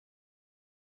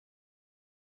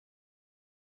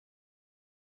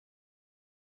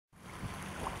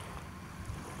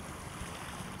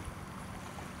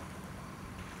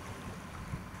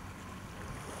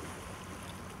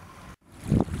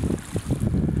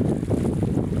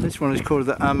This one is called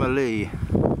the Amalie,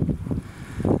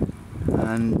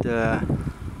 and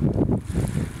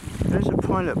there's a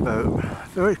pilot boat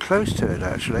very close to it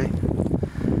actually.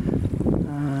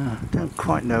 Don't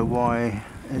quite know why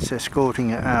it's escorting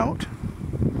it out,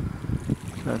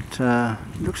 but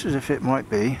looks as if it might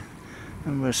be.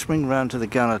 And we'll swing round to the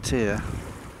Galatea,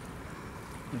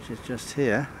 which is just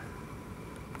here.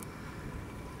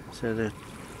 So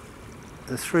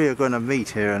the three are going to meet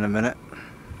here in a minute.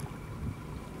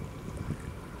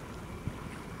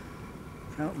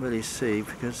 Can't really see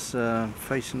because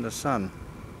facing the sun.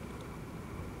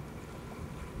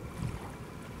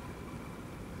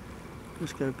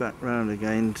 Let's go back round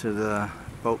again to the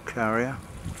bulk carrier.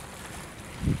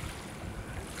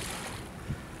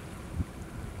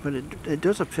 But it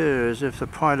does appear as if the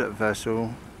pilot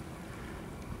vessel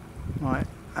might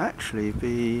actually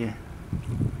be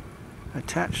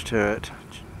attached to it.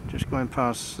 Just going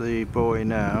past the buoy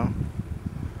now.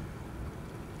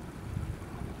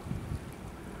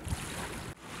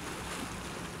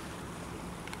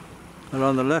 And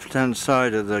on the left hand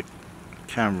side of the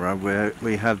camera where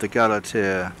we have the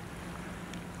Galatea,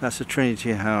 that's a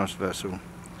Trinity House vessel.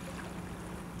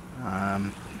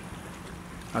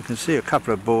 I can see a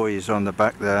couple of buoys on the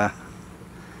back there,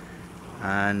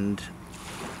 and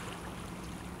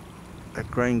a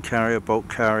grain carrier, bulk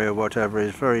carrier, whatever,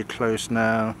 is very close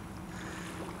now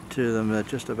to them. They're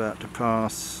just about to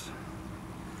pass,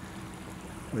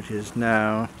 which is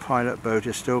now, pilot boat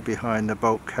is still behind the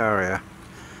bulk carrier.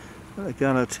 But the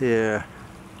Galatea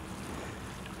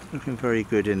looking very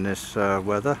good in this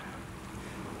weather.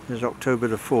 It's October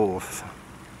the 4th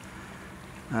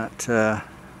at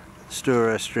Stour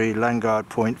Estuary, Langard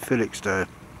Point, Felixstowe.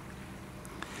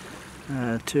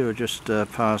 Two are just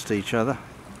past each other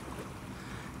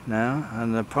now,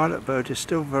 and the pilot boat is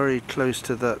still very close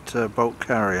to that bulk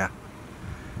carrier.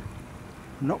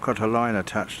 Not got a line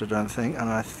attached, I don't think, and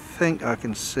I think I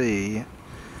can see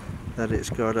that it's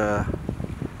got a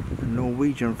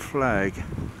Norwegian flag.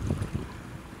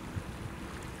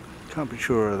 Can't be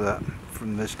sure of that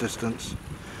from this distance.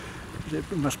 It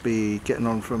must be getting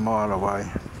on for a mile away.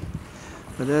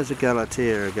 But there's a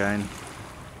Galatea again.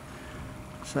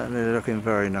 Certainly looking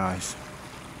very nice.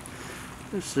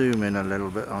 Let's zoom in a little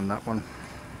bit on that one.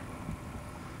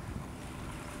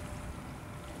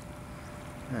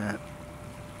 Yeah.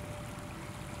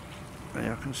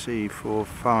 There I can see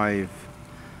five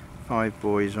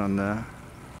buoys on there.